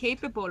they are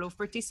capable of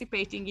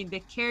participating in the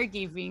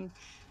caregiving.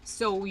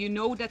 So you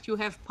know that you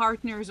have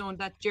partners on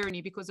that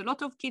journey, because a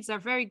lot of kids are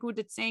very good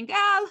at saying,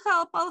 I'll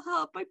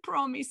help, I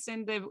promise.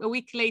 And a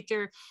week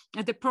later,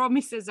 the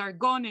promises are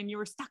gone and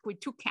you're stuck with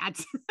 2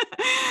 cats.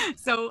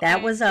 So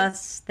That was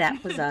us.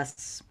 That was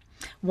us.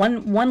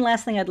 One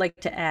last thing I'd like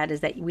to add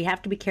is that we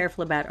have to be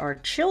careful about our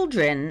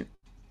children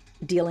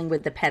dealing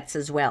with the pets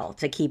as well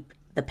to keep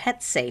the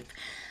pets safe.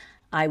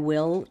 I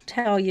will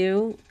tell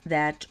you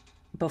that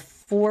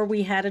before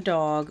we had a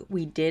dog,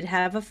 we did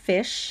have a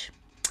fish,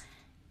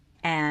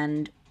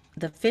 and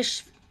the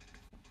fish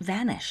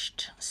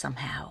vanished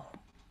somehow.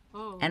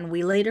 Oh. And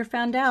we later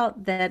found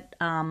out that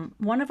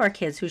one of our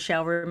kids, who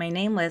shall remain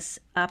nameless,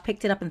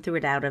 picked it up and threw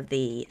it out of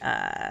the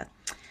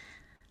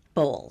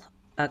bowl.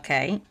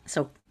 Okay,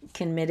 so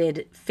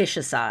committed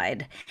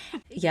fishicide.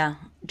 Yeah,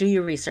 do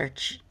your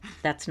research.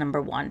 That's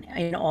number 1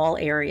 in all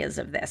areas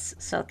of this.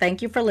 So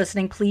thank you for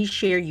listening. Please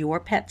share your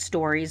pet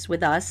stories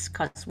with us,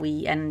 because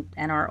we and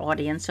our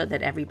audience, so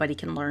that everybody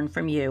can learn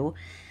from you,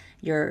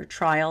 your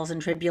trials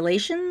and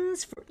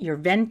tribulations, your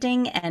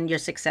venting, and your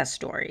success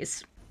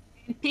stories.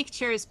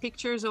 Pictures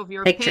of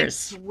your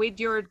Pictures. pets with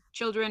your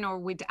children or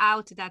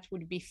without, that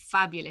would be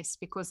fabulous,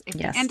 because at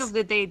the end of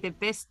the day, the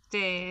best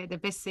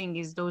thing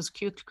is those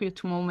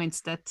cute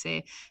moments that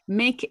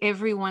make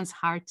everyone's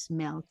heart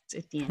melt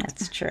at the end.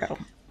 That's true.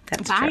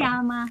 That's Bye, true.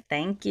 Alma.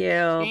 Thank you.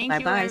 Thank you,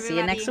 Bye-bye. See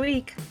you next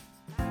week.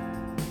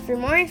 For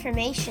more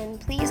information,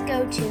 please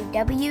go to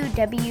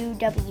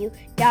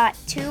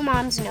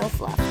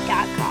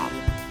www.twomomsnofluff.com.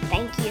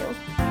 Thank you.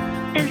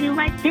 If you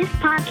like this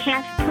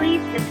podcast,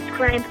 please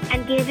subscribe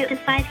and give it a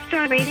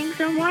 5-star rating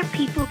so more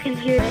people can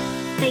hear it.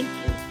 Thank you.